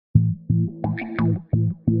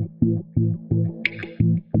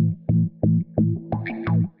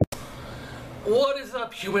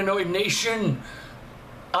up, Humanoid Nation?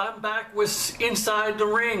 I'm back with Inside the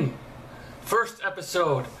Ring. First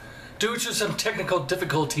episode. Due to some technical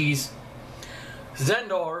difficulties,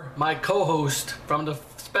 Zendor, my co-host from the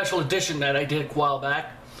special edition that I did a while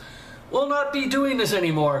back, will not be doing this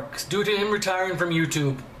anymore due to him retiring from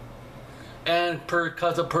YouTube and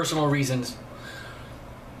because of personal reasons.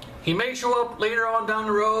 He may show up later on down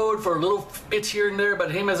the road for little bits here and there,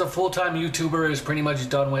 but him as a full-time YouTuber is pretty much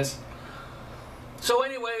done with. So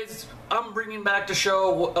anyways, I'm bringing back the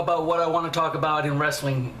show about what I want to talk about in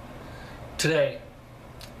wrestling today.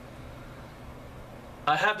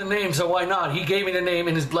 I have the name, so why not? He gave me the name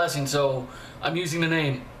in his blessing, so I'm using the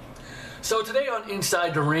name. So today on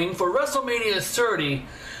Inside the Ring, for Wrestlemania 30,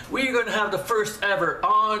 we're going to have the first ever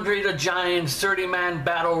Andre the Giant 30-man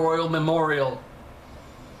Battle Royal Memorial.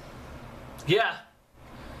 Yeah,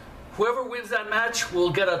 whoever wins that match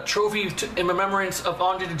will get a trophy in remembrance of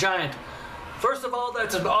Andre the Giant. First of all,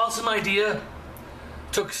 that's an awesome idea.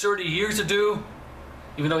 Took 30 years to do,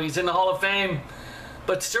 even though he's in the Hall of Fame.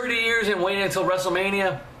 But 30 years and waiting until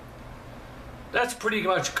WrestleMania, that's pretty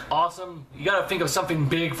much awesome. You gotta think of something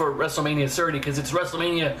big for WrestleMania 30, because it's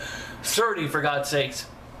WrestleMania 30 for God's sakes.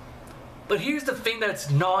 But here's the thing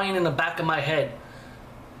that's gnawing in the back of my head.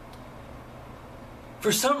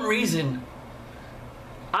 For some reason,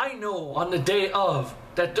 I know on the day of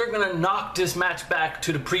that they're gonna knock this match back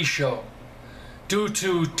to the pre-show due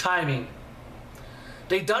to timing.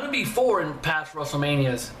 They've done it before in past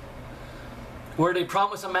WrestleManias, where they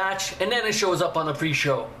promise a match and then it shows up on the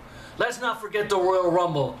pre-show. Let's not forget the Royal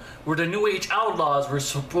Rumble, where the New Age Outlaws were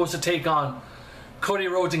supposed to take on Cody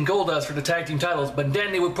Rhodes and Goldust for the tag team titles, but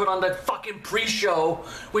then they would put on that fucking pre-show,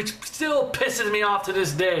 which still pisses me off to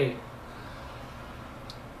this day.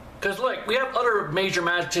 Because look, we have other major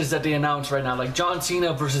matches that they announced right now, like John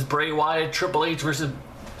Cena versus Bray Wyatt, Triple H versus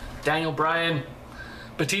Daniel Bryan,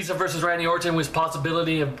 Batista versus Randy Orton with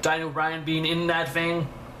possibility of Daniel Bryan being in that thing.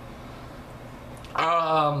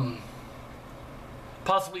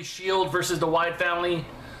 Possibly Shield versus the Wyatt family,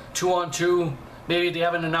 2-on-2. Maybe they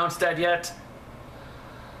haven't announced that yet.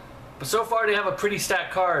 But so far they have a pretty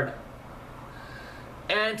stacked card.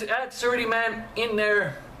 And to add 30 man in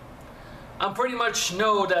there, I pretty much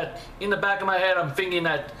know that in the back of my head I'm thinking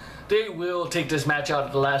that they will take this match out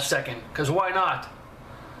at the last second. Because why not?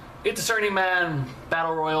 It's a 30-man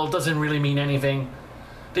battle royal, doesn't really mean anything.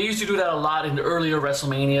 They used to do that a lot in the earlier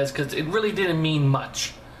WrestleManias because it really didn't mean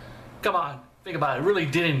much. Come on, think about it. It really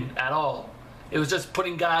didn't at all. It was just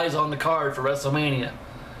putting guys on the card for WrestleMania.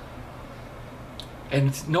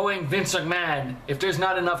 And knowing Vince McMahon, if there's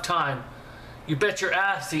not enough time, you bet your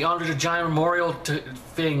ass the Andre the Giant Memorial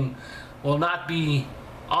thing will not be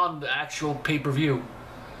on the actual pay-per-view,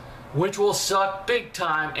 which will suck big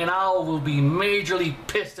time, and I will be majorly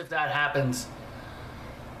pissed if that happens.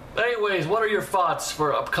 But anyways, what are your thoughts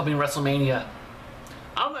for upcoming WrestleMania?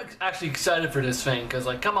 I'm actually excited for this thing, because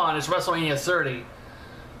like, come on, it's WrestleMania 30.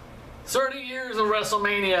 30 years of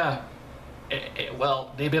WrestleMania.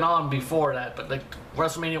 Well, they've been on before that, but like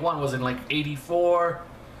WrestleMania 1 was in like 84,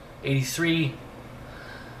 83.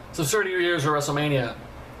 So 30 years of WrestleMania.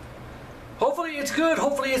 Hopefully it's good.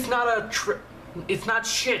 Hopefully it's not it's not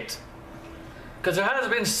shit. Because there has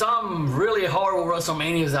been some really horrible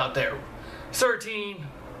WrestleManias out there. 13,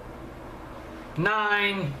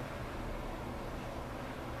 9,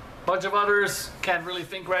 bunch of others. Can't really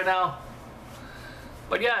think right now.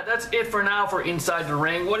 But yeah, that's it for now for Inside the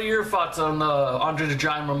Ring. What are your thoughts on the Andre the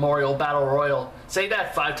Giant Memorial Battle Royal? Say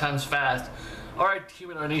that 5 times fast. Alright,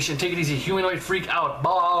 Humanoid Nation, take it easy. Humanoid Freak out.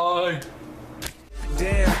 Bye!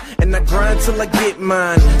 Damn, and I grind till I get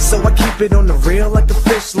mine, so I keep it on the real like a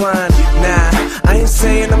fish line. Nah, I ain't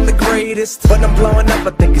saying I'm the greatest, but I'm blowing up.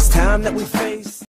 I think it's time that we face